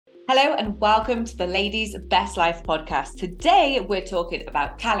Hello and welcome to the Ladies Best Life podcast. Today we're talking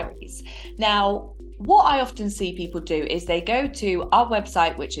about calories. Now, what I often see people do is they go to our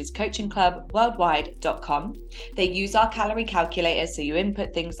website, which is coachingclubworldwide.com. They use our calorie calculator. So you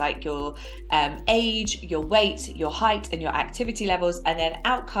input things like your age, your weight, your height, and your activity levels, and then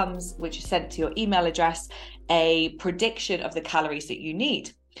out comes, which is sent to your email address, a prediction of the calories that you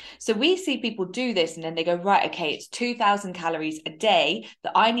need. So we see people do this and then they go, right, okay, it's 2,000 calories a day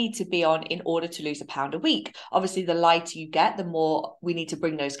that I need to be on in order to lose a pound a week. Obviously, the lighter you get, the more we need to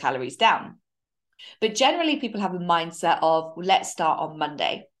bring those calories down. But generally, people have a mindset of, well, let's start on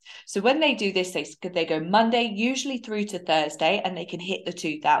Monday. So when they do this, they go Monday, usually through to Thursday, and they can hit the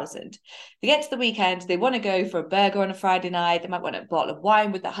 2,000. They get to the weekend, they want to go for a burger on a Friday night. They might want a bottle of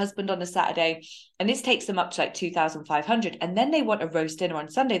wine with their husband on a Saturday. And this takes them up to like 2,500. And then they want a roast dinner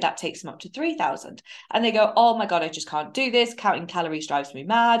on Sunday. That takes them up to 3,000. And they go, oh my God, I just can't do this. Counting calories drives me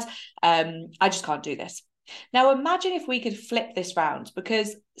mad. I just can't do this. Now, imagine if we could flip this round,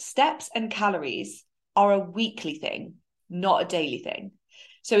 because steps and calories are a weekly thing, not a daily thing.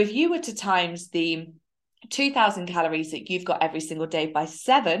 So if you were to times the 2,000 calories that you've got every single day by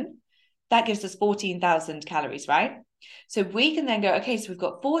 7, that gives us 14,000 calories, right? So we can then go, okay, so we've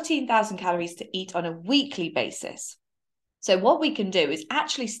got 14,000 calories to eat on a weekly basis. So what we can do is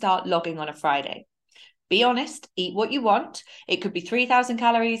actually start logging on a Friday. Be honest, eat what you want. It could be 3,000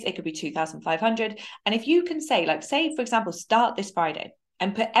 calories, it could be 2,500. And if you can say, like, say, for example, start this Friday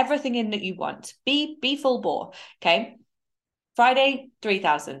and put everything in that you want, be full bore, okay? Friday,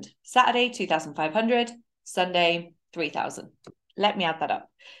 3,000. Saturday, 2,500. Sunday, 3,000. Let me add that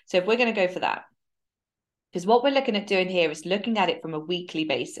up. So if we're going to go for that, because what we're looking at doing here is looking at it from a weekly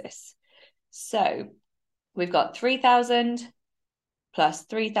basis. So we've got 3,000 plus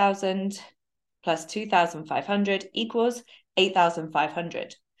 3,000 plus 2,500 equals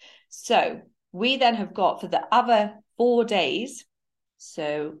 8,500. So we then have got for the other 4 days,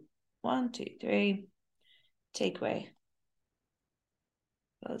 so 1, 2, 3, take away,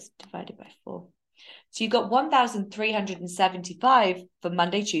 well, it's divided by 4. So you've got 1,375 for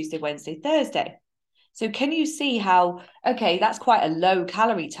Monday, Tuesday, Wednesday, Thursday. So can you see how, okay, that's quite a low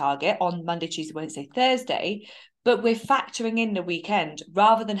calorie target on Monday, Tuesday, Wednesday, Thursday, but we're factoring in the weekend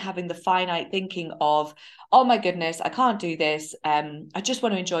rather than having the finite thinking of, oh my goodness, I can't do this. I just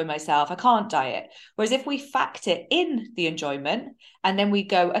want to enjoy myself. I can't diet. Whereas if we factor in the enjoyment and then we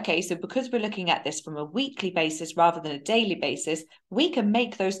go, okay, so because we're looking at this from a weekly basis rather than a daily basis, we can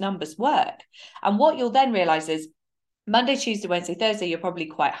make those numbers work. And what you'll then realize is Monday, Tuesday, Wednesday, Thursday, you're probably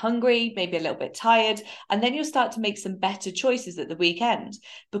quite hungry, maybe a little bit tired, and then you'll start to make some better choices at the weekend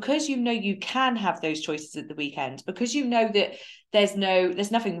because you know you can have those choices at the weekend, because you know that there's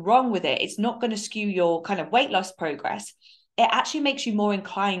nothing wrong with it. It's not going to skew your kind of weight loss progress. It actually makes you more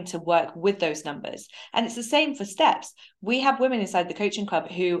inclined to work with those numbers. And it's the same for steps. We have women inside the coaching club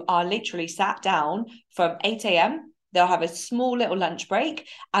who are literally sat down from 8 a.m. They'll have a small little lunch break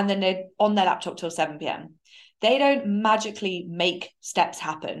and then they're on their laptop till 7 p.m. They don't magically make steps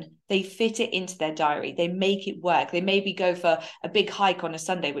happen. They fit it into their diary. They make it work. They maybe go for a big hike on a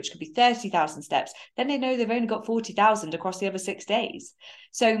Sunday, which could be 30,000 steps. Then they know they've only got 40,000 across the other 6 days.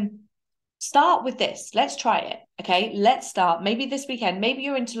 So start with this. Let's try it. Okay, let's start. Maybe this weekend, maybe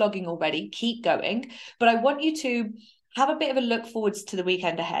you're into logging already. Keep going. But I want you to have a bit of a look forwards to the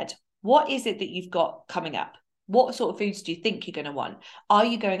weekend ahead. What is it that you've got coming up? What sort of foods do you think you're going to want? Are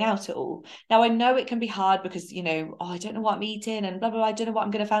you going out at all? Now, I know it can be hard because, I don't know what I'm eating and blah, blah, blah. I don't know what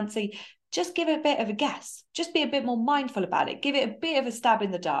I'm going to fancy. Just give it a bit of a guess. Just be a bit more mindful about it. Give it a bit of a stab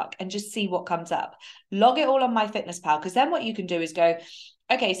in the dark and just see what comes up. Log it all on MyFitnessPal, because then what you can do is go,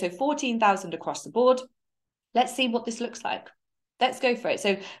 okay, so 14,000 across the board. Let's see what this looks like. Let's go for it.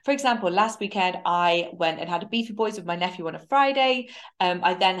 So, for example, last weekend, I went and had a beefy boys with my nephew on a Friday.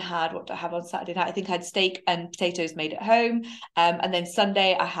 I then had, what did I have on Saturday night? I think I had steak and potatoes made at home. And then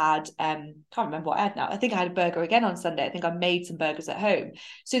Sunday I had, can't remember what I had now. I think I had a burger again on Sunday. I think I made some burgers at home.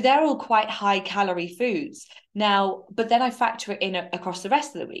 So they're all quite high calorie foods. Now, but then I factor it in across the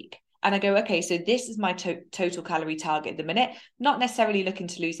rest of the week. And I go, okay, so this is my total calorie target at the minute, not necessarily looking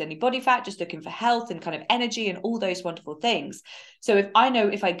to lose any body fat, just looking for health and kind of energy and all those wonderful things. So if I know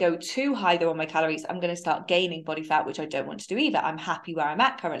if I go too high though on my calories, I'm going to start gaining body fat, which I don't want to do either. I'm happy where I'm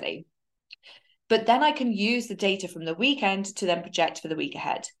at currently. But then I can use the data from the weekend to then project for the week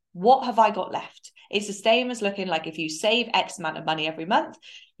ahead. What have I got left? It's the same as looking like if you save X amount of money every month,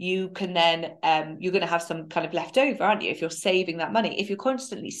 you can then, you're going to have some kind of leftover, aren't you? If you're saving that money. If you're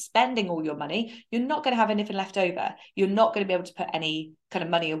constantly spending all your money, you're not going to have anything left over. You're not going to be able to put any kind of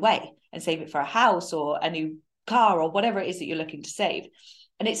money away and save it for a house or a new car or whatever it is that you're looking to save.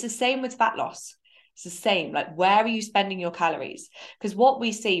 And it's the same with fat loss. It's the same. Like, where are you spending your calories? Because what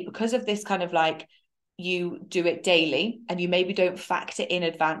we see, because of this kind of like, you do it daily and you maybe don't factor in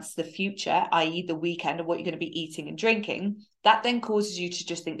advance the future, i.e. the weekend of what you're going to be eating and drinking, that then causes you to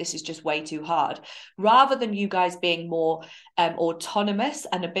just think this is just way too hard, rather than you guys being more autonomous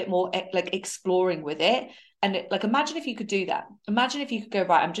and a bit more like exploring with it. And like, imagine if you could do that. Imagine if you could go,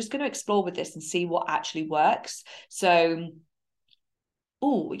 right, I'm just going to explore with this and see what actually works. So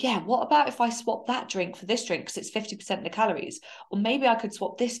oh, yeah, what about if I swap that drink for this drink because it's 50% of the calories? Or maybe I could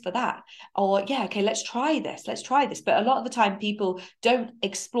swap this for that. Or, yeah, okay, let's try this. Let's try this. But a lot of the time, people don't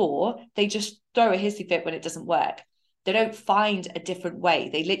explore. They just throw a hissy fit when it doesn't work. They don't find a different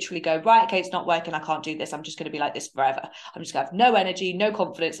way. They literally go, right, okay, it's not working. I can't do this. I'm just going to be like this forever. I'm just going to have no energy, no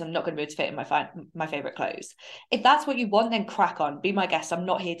confidence. I'm not going to be able to fit in my favorite clothes. If that's what you want, then crack on. Be my guest. I'm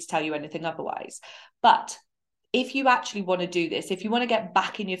not here to tell you anything otherwise. But if you actually want to do this, if you want to get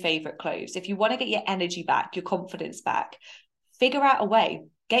back in your favorite clothes, if you want to get your energy back, your confidence back, figure out a way,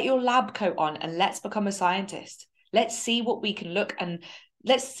 get your lab coat on and let's become a scientist. Let's see what we can look and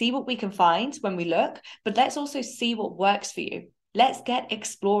let's see what we can find when we look, but let's also see what works for you. Let's get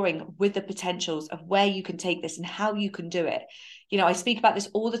exploring with the potentials of where you can take this and how you can do it. You know, I speak about this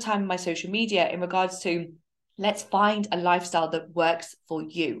all the time in my social media in regards to let's find a lifestyle that works for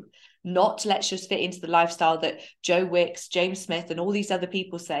you. Not let's just fit into the lifestyle that Joe Wicks, James Smith, and all these other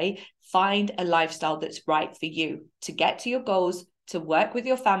people say. Find a lifestyle that's right for you to get to your goals, to work with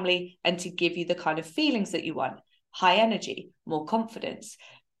your family, and to give you the kind of feelings that you want. High energy, more confidence,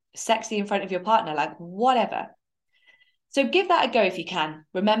 sexy in front of your partner, like whatever. So give that a go if you can.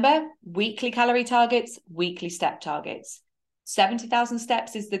 Remember, weekly calorie targets, weekly step targets. 70,000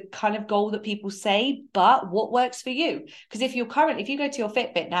 steps is the kind of goal that people say, but what works for you? Because if you go to your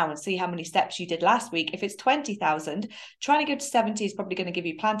Fitbit now and see how many steps you did last week, if it's 20,000, trying to go to 70 is probably going to give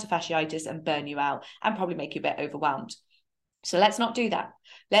you plantar fasciitis and burn you out and probably make you a bit overwhelmed. So let's not do that.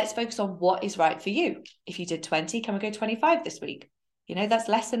 Let's focus on what is right for you. If you did 20, can we go 25 this week? You know, that's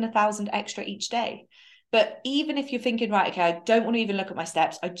less than 1,000 extra each day. But even if you're thinking, right, okay, I don't want to even look at my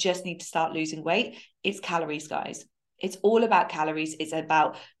steps, I just need to start losing weight, it's calories, guys. It's all about calories. It's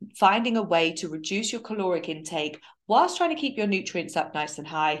about finding a way to reduce your caloric intake whilst trying to keep your nutrients up nice and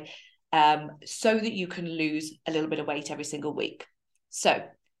high, so that you can lose a little bit of weight every single week. So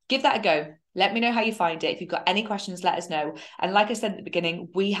give that a go. Let me know how you find it. If you've got any questions, let us know. And like I said at the beginning,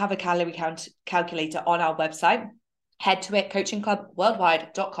 we have a calorie count calculator on our website. Head to it,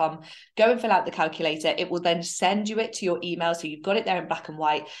 coachingclubworldwide.com. Go and fill out the calculator. It will then send you it to your email. So you've got it there in black and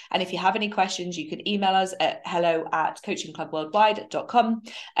white. And if you have any questions, you can email us at hello@coachingclubworldwide.com.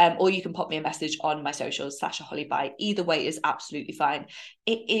 Or you can pop me a message on my socials, /HollyBye. Either way is absolutely fine.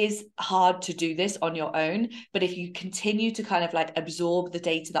 It is hard to do this on your own, but if you continue to kind of like absorb the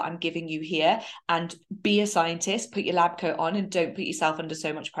data that I'm giving you here and be a scientist, put your lab coat on and don't put yourself under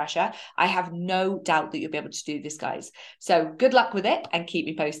so much pressure, I have no doubt that you'll be able to do this, guys. So good luck with it and keep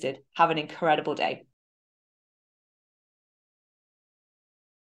me posted. Have an incredible day.